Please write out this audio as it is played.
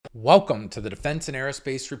Welcome to the Defense and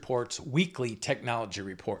Aerospace Report's weekly technology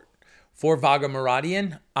report. For Vago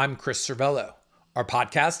Muradian, I'm Chris Cervello. Our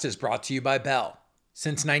podcast is brought to you by Bell.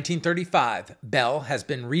 Since 1935, Bell has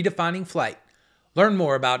been redefining flight. Learn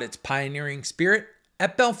more about its pioneering spirit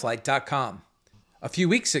at bellflight.com. A few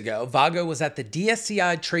weeks ago, Vago was at the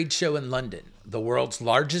DSEI trade show in London, the world's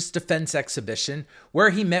largest defense exhibition, where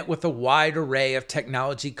he met with a wide array of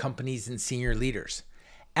technology companies and senior leaders.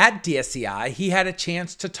 At DSEI, he had a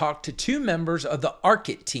chance to talk to two members of the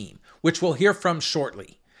Arqit team, which we'll hear from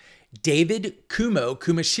shortly. David Kumo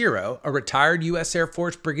Kumashiro, a retired U.S. Air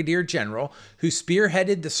Force Brigadier General who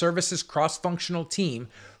spearheaded the service's cross-functional team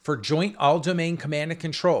for Joint All-Domain Command and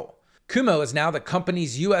Control. Kumo is now the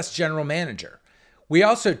company's U.S. General Manager. We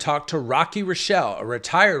also talked to Rochelle, a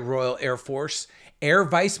retired Royal Air Force Air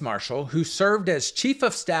Vice Marshal who served as Chief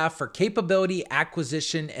of Staff for Capability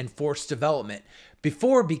Acquisition and Force Development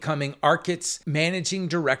before becoming Arqit's Managing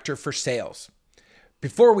Director for Sales.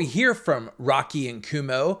 Before we hear from Rocky and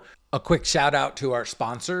Kumo, a quick shout out to our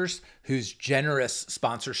sponsors whose generous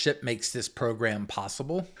sponsorship makes this program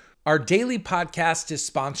possible. Our daily podcast is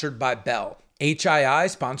sponsored by Bell.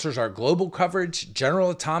 HII sponsors our global coverage.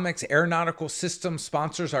 General Atomics Aeronautical Systems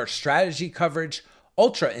sponsors our strategy coverage.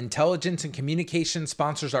 Ultra Intelligence and Communications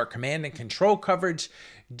sponsors our command and control coverage.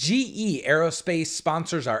 GE Aerospace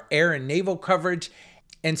sponsors our air and naval coverage.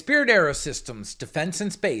 And Spirit Aerosystems Defense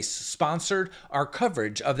and Space sponsored our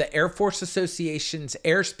coverage of the Air Force Association's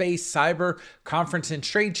Airspace Cyber Conference and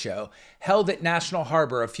Trade Show held at National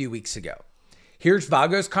Harbor a few weeks ago. Here's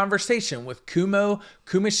Vago's conversation with Kumo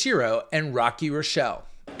Kumashiro and Rochelle.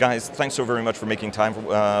 Guys, thanks so very much for making time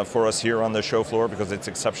for us here on the show floor because it's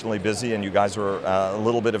exceptionally busy and you guys are a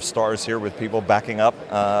little bit of stars here with people backing up,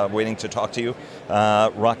 waiting to talk to you.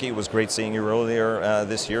 Rocky, it was great seeing you earlier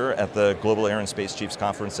this year at the Global Air and Space Chiefs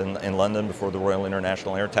Conference in London before the Royal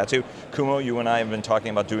International Air Tattoo. Kumo, you and I have been talking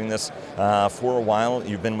about doing this for a while.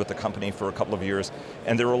 You've been with the company for a couple of years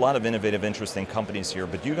and there are a lot of innovative, interesting companies here,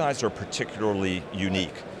 but you guys are particularly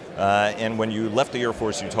unique. And when you left the Air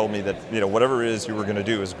Force, you told me that whatever it is you were going to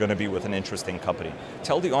do is going to be with an interesting company.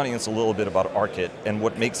 Tell the audience a little bit about Arqit and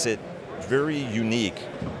what makes it very unique,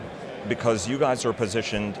 because you guys are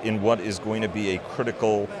positioned in what is going to be a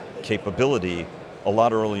critical capability a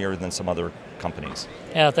lot earlier than some other companies.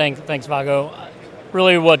 Yeah, thanks, Vago.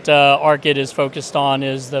 Really what Arqit is focused on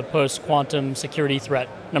is the post-quantum security threat,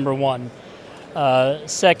 number one.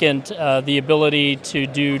 Second, the ability to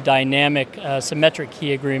do dynamic symmetric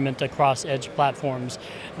key agreement across edge platforms.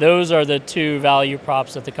 Those are the two value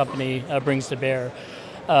props that the company brings to bear.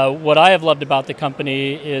 What I have loved about the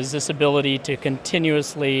company is this ability to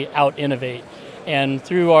continuously out-innovate. And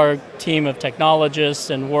through our team of technologists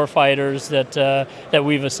and warfighters that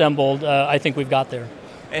we've assembled, I think we've got there.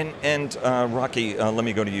 And Rocky, let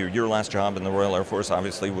me go to you. Your last job in the Royal Air Force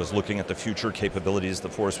obviously was looking at the future capabilities the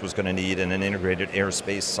force was going to need in an integrated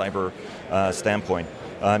airspace cyber standpoint.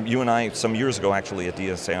 You and I, some years ago actually at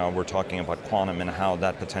DSEI, were talking about quantum and how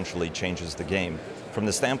that potentially changes the game. From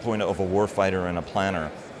the standpoint of a warfighter and a planner,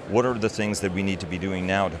 what are the things that we need to be doing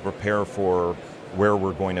now to prepare for where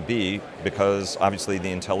we're going to be? Because obviously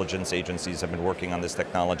the intelligence agencies have been working on this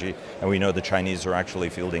technology and we know the Chinese are actually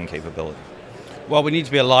fielding capability. Well, we need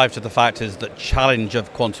to be alive to the fact is that challenge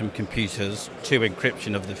of quantum computers to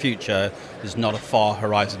encryption of the future is not a far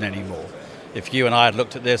horizon anymore. If you and I had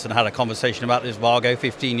looked at this and had a conversation about this, Vago,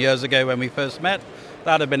 15 years ago when we first met,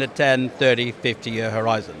 that would have been a 10, 30, 50-year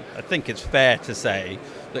horizon. I think it's fair to say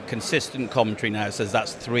that consistent commentary now says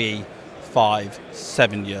that's 3, 5,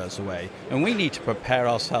 7 years away. And we need to prepare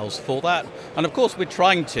ourselves for that. And of course, we're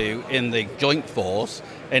trying to, in the joint force,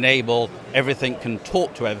 enable everything can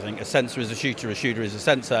talk to everything. A sensor is a shooter is a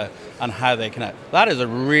sensor, and how they connect. That is a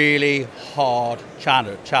really hard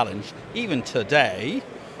challenge, even today,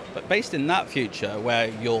 but based in that future where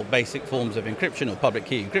your basic forms of encryption or public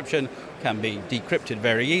key encryption can be decrypted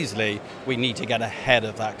very easily, we need to get ahead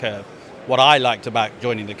of that curve. What I liked about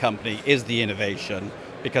joining the company is the innovation,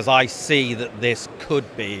 because I see that this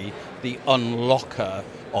could be the unlocker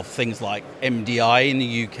of things like MDI in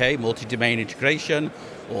the UK, multi-domain integration,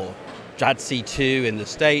 or JADC2 in the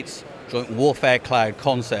States, joint warfare cloud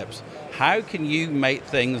concepts. How can you make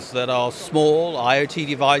things that are small, IoT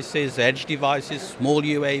devices, edge devices, small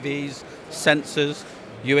UAVs, sensors,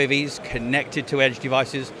 UAVs connected to edge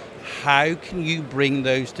devices, how can you bring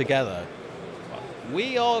those together?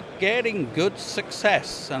 We are getting good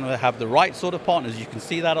success and we have the right sort of partners. You can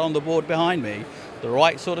see that on the board behind me, the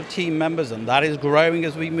right sort of team members, and that is growing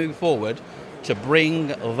as we move forward to bring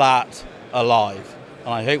that alive. And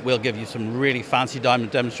I hope we'll give you some really fancy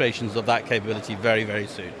diamond demonstrations of that capability very, very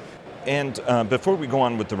soon. And before we go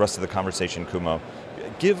on with the rest of the conversation, Kumo,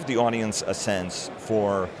 give the audience a sense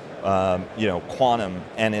for quantum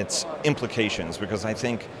and its implications, because I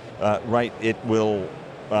think, it will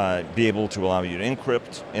be able to allow you to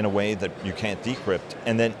encrypt in a way that you can't decrypt,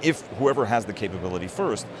 and then if whoever has the capability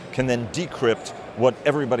first can then decrypt what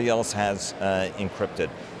everybody else has encrypted.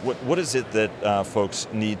 What is it that folks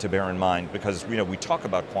need to bear in mind? Because we talk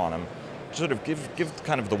about quantum, sort of give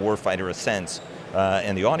kind of the warfighter a sense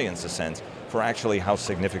and the audience a sense for actually how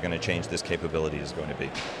significant a change this capability is going to be.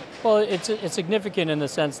 Well, it's significant in the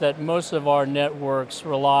sense that most of our networks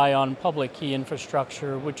rely on public key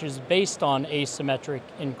infrastructure, which is based on asymmetric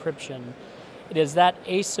encryption. It is that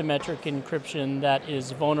asymmetric encryption that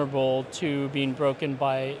is vulnerable to being broken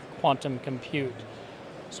by quantum compute.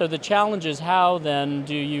 So the challenge is, how then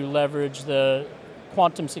do you leverage the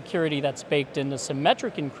quantum security that's baked into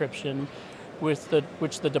symmetric encryption,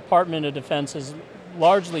 which the Department of Defense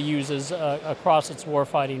largely uses across its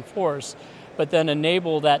warfighting force, but then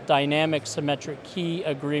enable that dynamic symmetric key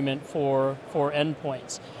agreement for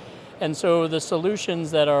endpoints. And so the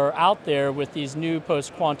solutions that are out there with these new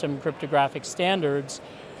post-quantum cryptographic standards,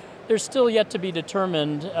 there's still yet to be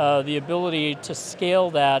determined the ability to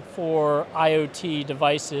scale that for IoT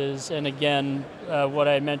devices, and again, what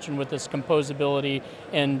I mentioned with this composability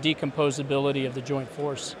and decomposability of the joint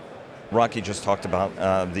force. Rocky just talked about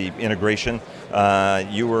the integration.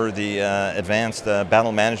 You were the advanced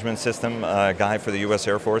battle management system guy for the U.S.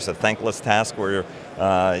 Air Force, a thankless task where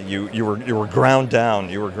you were ground down.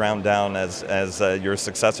 You were ground down as your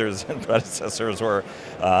successors and predecessors were.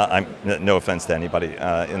 No offense to anybody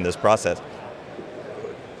in this process.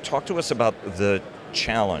 Talk to us about the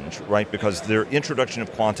challenge, right? Because their introduction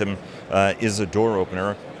of quantum is a door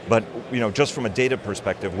opener. But just from a data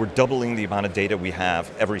perspective, we're doubling the amount of data we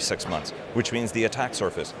have every 6 months, which means the attack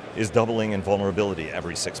surface is doubling in vulnerability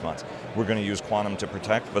every 6 months. We're going to use quantum to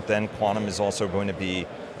protect, but then quantum is also going to be,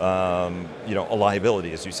 a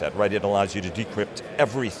liability, as you said, right? It allows you to decrypt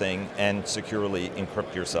everything and securely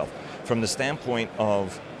encrypt yourself. From the standpoint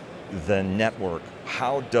of the network,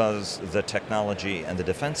 how does the technology and the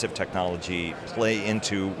defensive technology play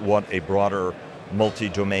into what a broader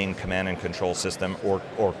multi-domain command and control system,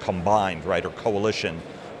 or combined, right, or coalition,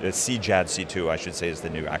 CJADC2, I should say, is the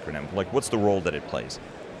new acronym. Like, what's the role that it plays?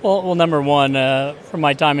 Well, number one, from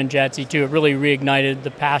my time in JADC2, it really reignited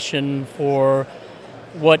the passion for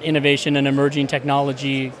what innovation and emerging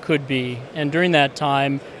technology could be. And during that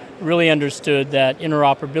time, really understood that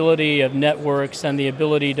interoperability of networks and the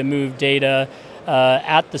ability to move data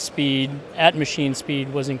at machine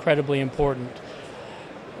speed was incredibly important.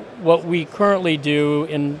 What we currently do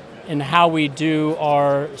in how we do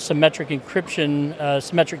our symmetric encryption,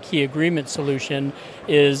 symmetric key agreement solution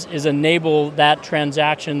is enable that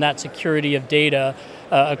transaction, that security of data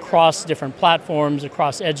across different platforms,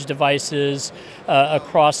 across edge devices,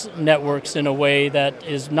 across networks in a way that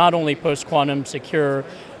is not only post-quantum secure,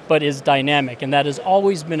 but is dynamic. And that has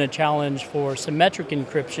always been a challenge for symmetric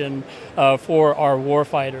encryption for our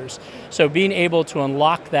warfighters. So being able to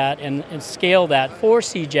unlock that and scale that for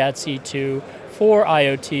CJADC2, for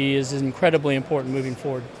IoT is incredibly important moving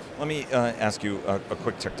forward. Let me ask you a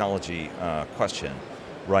quick technology question,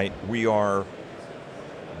 right?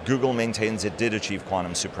 Google maintains it did achieve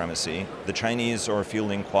quantum supremacy. The Chinese are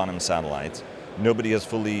fielding quantum satellites. Nobody has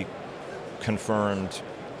fully confirmed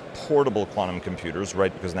portable quantum computers,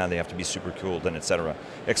 right? Because now they have to be supercooled and et cetera.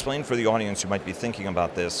 Explain for the audience who might be thinking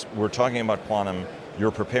about this. We're talking about quantum,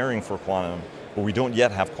 you're preparing for quantum, but we don't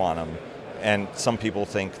yet have quantum. And some people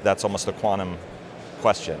think that's almost a quantum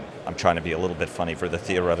question. I'm trying to be a little bit funny for the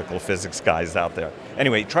theoretical physics guys out there.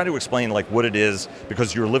 Anyway, try to explain like what it is,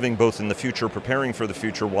 because you're living both in the future, preparing for the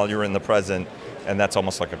future while you're in the present, and that's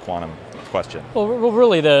almost like a quantum question. Well,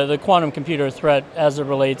 really the quantum computer threat as it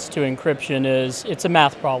relates to encryption it's a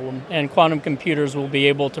math problem, and quantum computers will be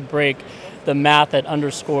able to break the math that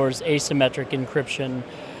underscores asymmetric encryption.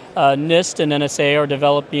 NIST and NSA are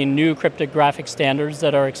developing new cryptographic standards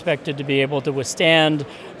that are expected to be able to withstand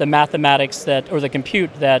the mathematics or the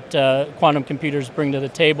compute that quantum computers bring to the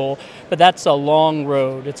table. But that's a long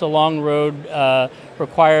road. It's a long road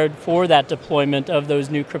required for that deployment of those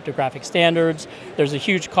new cryptographic standards. There's a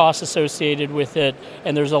huge cost associated with it,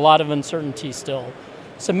 and there's a lot of uncertainty still.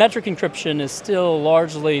 Symmetric encryption is still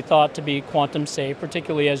largely thought to be quantum safe,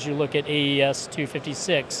 particularly as you look at AES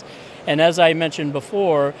 256. And as I mentioned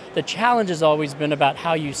before, the challenge has always been about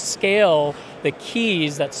how you scale the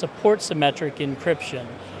keys that support symmetric encryption.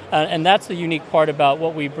 And that's the unique part about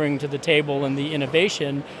what we bring to the table and the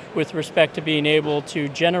innovation with respect to being able to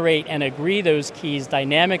generate and agree those keys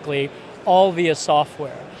dynamically all via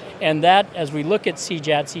software. And that, as we look at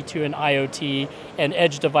CJAT, C2, and IoT, and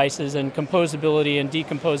edge devices, and composability and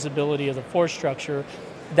decomposability of the force structure,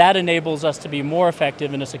 that enables us to be more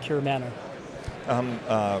effective in a secure manner.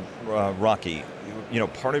 Rocky,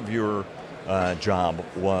 part of your job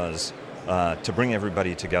was to bring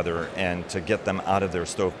everybody together and to get them out of their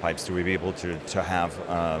stovepipes to be able to have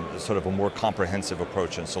sort of a more comprehensive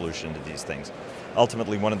approach and solution to these things.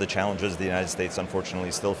 Ultimately, one of the challenges the United States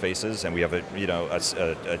unfortunately still faces, and we have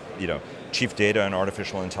a chief data and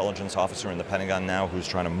artificial intelligence officer in the Pentagon now who's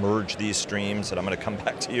trying to merge these streams, and I'm going to come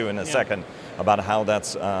back to you in a second about how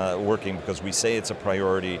that's working, because we say it's a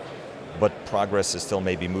priority, but progress is still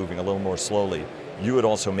maybe moving a little more slowly. You had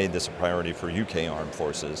also made this a priority for UK Armed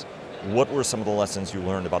Forces. What were some of the lessons you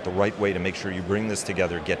learned about the right way to make sure you bring this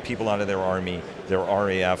together, get people out of their Army, their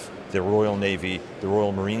RAF, their Royal Navy, the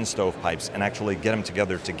Royal Marine stovepipes, and actually get them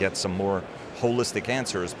together to get some more holistic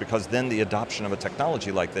answers? Because then the adoption of a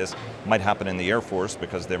technology like this might happen in the Air Force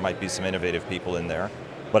because there might be some innovative people in there,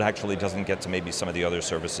 but actually doesn't get to maybe some of the other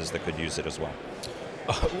services that could use it as well.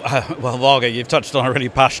 Well, Vago, you've touched on a really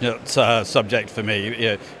passionate subject for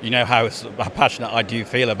me. You know how passionate I do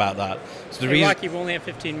feel about that. So Rocky, we only have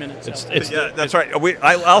 15 minutes. That's right.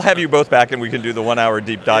 I'll have you both back, and we can do the 1 hour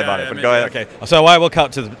deep dive on it. But go ahead. Okay. So I will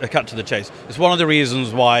cut to the chase. It's one of the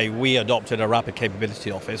reasons why we adopted a Rapid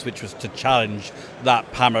Capability Office, which was to challenge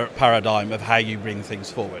that paradigm of how you bring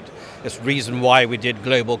things forward. It's the reason why we did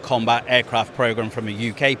Global Combat Aircraft Program from a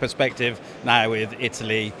UK perspective, now with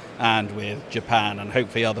Italy and with Japan and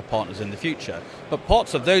hopefully other partners in the future. But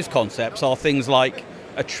parts of those concepts are things like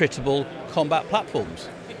attritable combat platforms.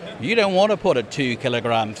 You don't want to put a 2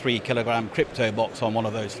 kilogram, 3 kilogram crypto box on one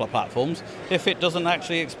of those platforms if it doesn't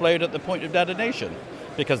actually explode at the point of detonation,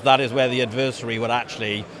 because that is where the adversary would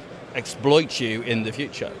actually exploit you in the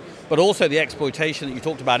future. But also the exploitation that you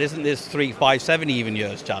talked about isn't this 3, 5, 7 even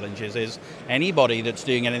years challenges, is anybody that's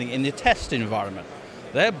doing anything in the test environment.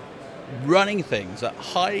 They're running things at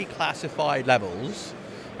highly classified levels,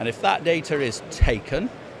 and if that data is taken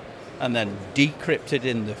and then decrypted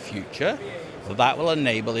in the future, that will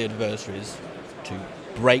enable the adversaries to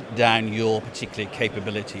break down your particular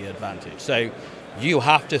capability advantage. So you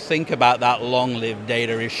have to think about that long-lived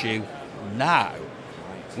data issue now.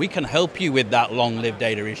 We can help you with that long-lived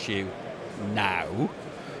data issue now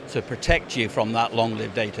to protect you from that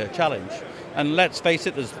long-lived data challenge. And let's face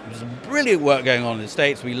it, there's brilliant work going on in the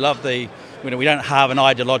States. We love we don't have an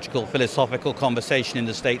ideological, philosophical conversation in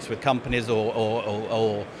the States with companies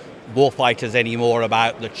or warfighters anymore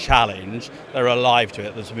about the challenge. They're alive to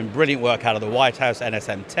it. There's been brilliant work out of the White House,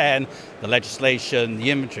 NSM 10, the legislation, the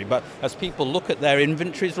inventory. But as people look at their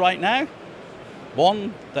inventories right now,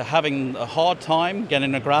 one, they're having a hard time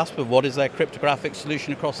getting a grasp of what is their cryptographic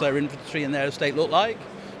solution across their inventory and their estate look like.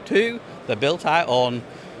 Two, they're built out on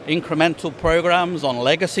incremental programs, on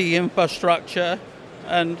legacy infrastructure.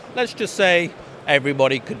 And let's just say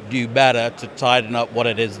everybody could do better to tighten up what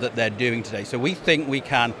it is that they're doing today. So we think we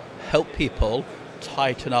can help people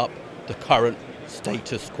tighten up the current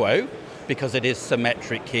status quo because it is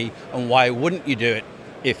symmetric key. And why wouldn't you do it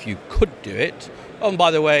if you could do it? And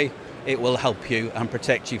by the way, it will help you and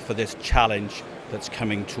protect you for this challenge that's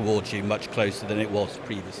coming towards you much closer than it was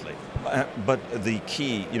previously. But the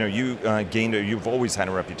key, you've always had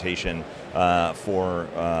a reputation for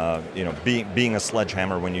being a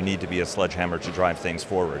sledgehammer when you need to be a sledgehammer to drive things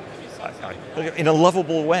forward in a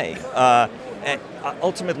lovable way.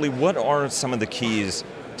 Ultimately, what are some of the keys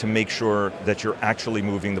to make sure that you're actually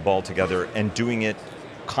moving the ball together and doing it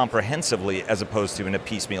comprehensively as opposed to in a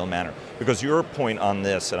piecemeal manner? Because your point on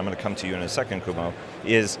this, and I'm going to come to you in a second, Kumo,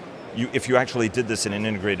 is if you actually did this in an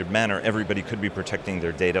integrated manner, everybody could be protecting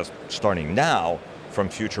their data starting now from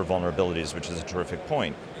future vulnerabilities, which is a terrific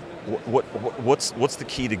point. What's the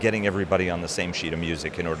key to getting everybody on the same sheet of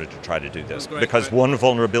music in order to try to do this? Because one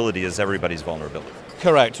vulnerability is everybody's vulnerability.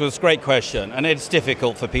 Correct. Well, it's a great question. And it's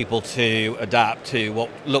difficult for people to adapt to what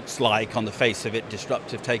looks like, on the face of it,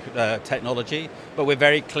 disruptive technology. But we're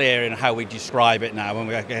very clear in how we describe it now, and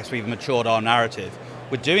I guess we've matured our narrative.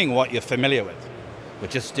 We're doing what you're familiar with. We're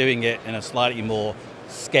just doing it in a slightly more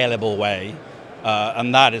scalable way.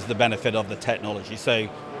 And that is the benefit of the technology. So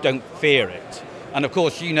don't fear it. And of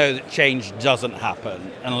course, you know that change doesn't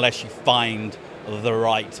happen unless you find the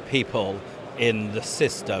right people in the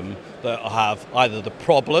system that have either the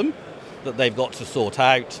problem that they've got to sort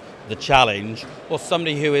out, the challenge, or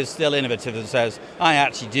somebody who is still innovative and says, I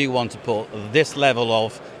actually do want to put this level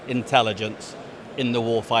of intelligence in the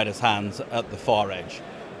warfighter's hands at the far edge.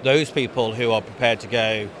 Those people who are prepared to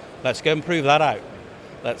go, let's go and prove that out.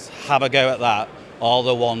 Let's have a go at that, are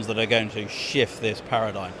the ones that are going to shift this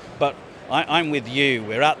paradigm. But I'm with you.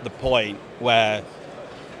 We're at the point where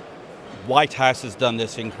White House has done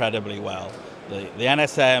this incredibly well. The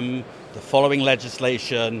NSM, the following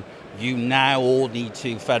legislation, you now all need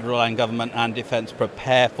to, federal and government and defense,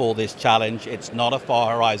 prepare for this challenge. It's not a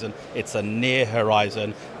far horizon, it's a near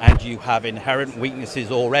horizon, and you have inherent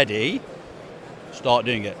weaknesses already. Start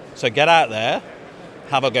doing it. So get out there,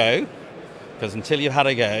 have a go, because until you've had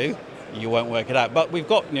a go, you won't work it out. But we've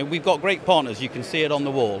got great partners. You can see it on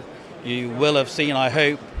the wall. You will have seen, I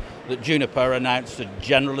hope, that Juniper announced a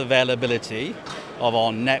general availability of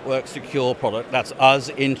our network secure product. That's us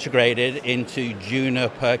integrated into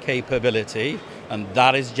Juniper capability, and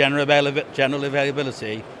that is general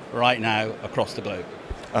availability right now across the globe.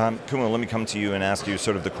 Kumo, let me come to you and ask you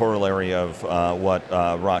sort of the corollary of what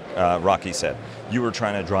Rocky said. You were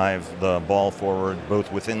trying to drive the ball forward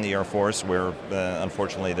both within the Air Force, where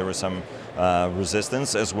unfortunately there was some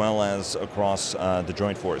resistance, as well as across the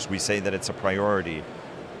Joint Force. We say that it's a priority.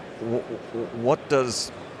 What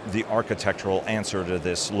does the architectural answer to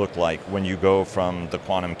this look like when you go from the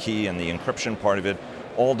quantum key and the encryption part of it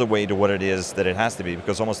all the way to what it is that it has to be?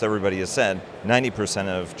 Because almost everybody has said 90%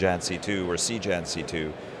 of JADC2 or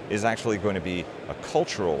CJADC2 is actually going to be a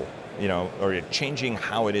cultural, or changing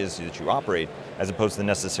how it is that you operate, as opposed to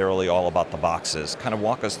necessarily all about the boxes. Kind of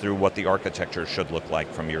walk us through what the architecture should look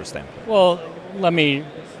like from your standpoint. Well, let me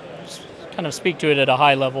kind of speak to it at a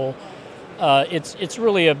high level. It's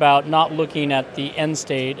really about not looking at the end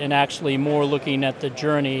state and actually more looking at the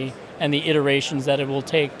journey and the iterations that it will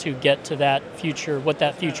take to get to that future, what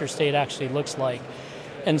that future state actually looks like.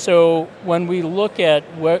 And so when we look at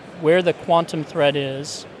where the quantum threat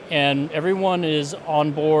is, and everyone is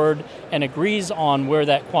on board and agrees on where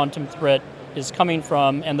that quantum threat is coming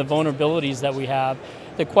from and the vulnerabilities that we have,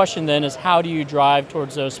 the question then is, how do you drive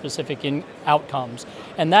towards those specific outcomes?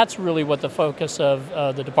 And that's really what the focus of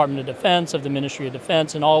the Department of Defense, of the Ministry of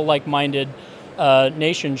Defense, and all like-minded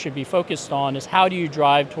nations should be focused on, is how do you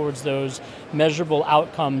drive towards those measurable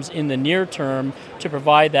outcomes in the near term to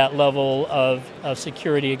provide that level of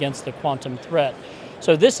security against the quantum threat.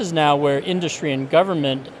 So this is now where industry and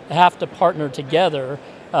government have to partner together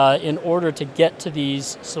in order to get to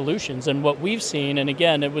these solutions. And what we've seen, and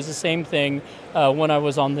again, it was the same thing when I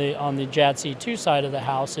was on the JADC2 side of the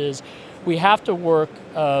house, is we have to work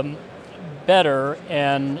better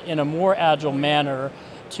and in a more agile manner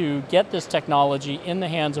to get this technology in the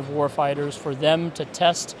hands of warfighters, for them to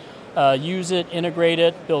test, use it, integrate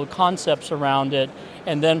it, build concepts around it,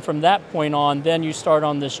 and then from that point on, then you start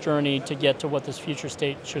on this journey to get to what this future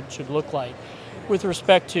state should look like. With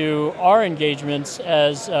respect to our engagements,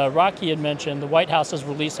 as Rocky had mentioned, the White House has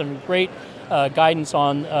released some great guidance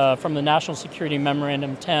on from the National Security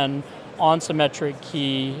Memorandum 10 on symmetric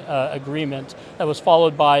key agreement that was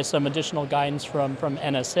followed by some additional guidance from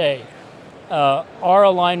NSA. Our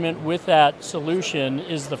alignment with that solution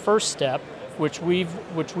is the first step, which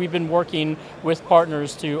we've been working with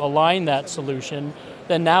partners to align that solution.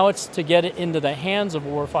 Then now it's to get it into the hands of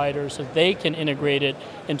warfighters so they can integrate it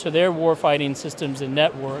into their warfighting systems and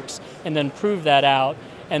networks, and then prove that out.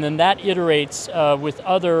 And then that iterates with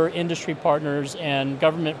other industry partners and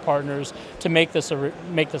government partners to make this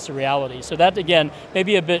a reality. So that, again, may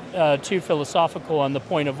be a bit too philosophical on the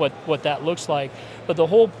point of what that looks like, but the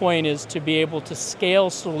whole point is to be able to scale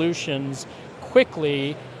solutions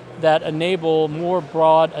quickly that enable more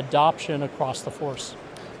broad adoption across the force.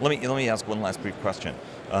 Let me ask one last brief question.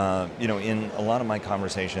 In a lot of my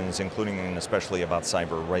conversations, including and especially about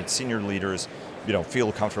cyber, right? Senior leaders,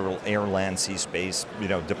 feel comfortable air, land, sea, space,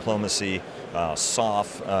 diplomacy,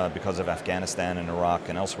 soft because of Afghanistan and Iraq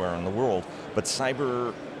and elsewhere in the world. But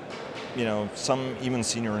cyber, some even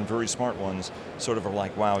senior and very smart ones sort of are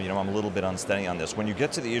like, wow, I'm a little bit unsteady on this. When you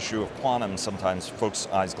get to the issue of quantum, sometimes folks'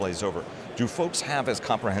 eyes glaze over. Do folks have as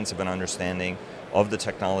comprehensive an understanding of the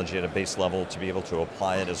technology at a base level to be able to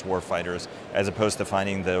apply it as warfighters, as opposed to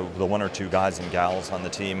finding the one or two guys and gals on the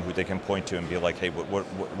team who they can point to and be like, hey,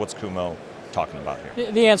 what's Kumo talking about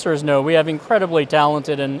here? The answer is no. We have incredibly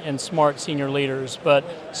talented and smart senior leaders, but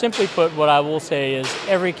simply put, what I will say is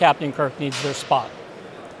every Captain Kirk needs their spot.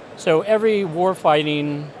 So every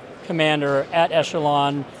warfighting commander at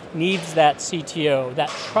echelon needs that CTO, that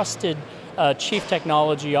trusted chief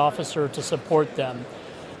technology officer to support them.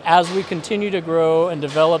 As we continue to grow and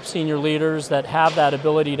develop senior leaders that have that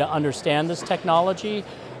ability to understand this technology,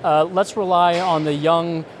 let's rely on the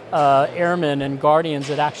young airmen and guardians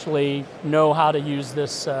that actually know how to use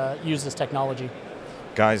this technology.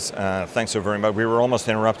 Guys, thanks so very much. We were almost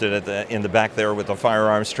interrupted in the back there with the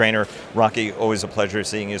firearms trainer. Rocky, always a pleasure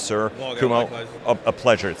seeing you, sir. Vago, Kumo, likewise. a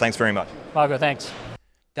pleasure. Thanks very much. Vago, thanks.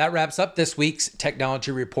 That wraps up this week's Technology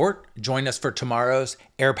Report. Join us for tomorrow's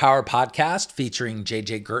Air Power podcast featuring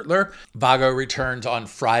JJ Gertler. Vago returns on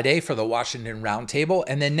Friday for the Washington Roundtable,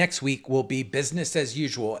 and then next week will be business as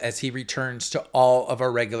usual as he returns to all of our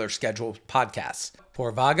regular scheduled podcasts.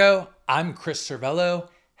 For Vago, I'm Chris Cervello.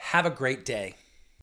 Have a great day.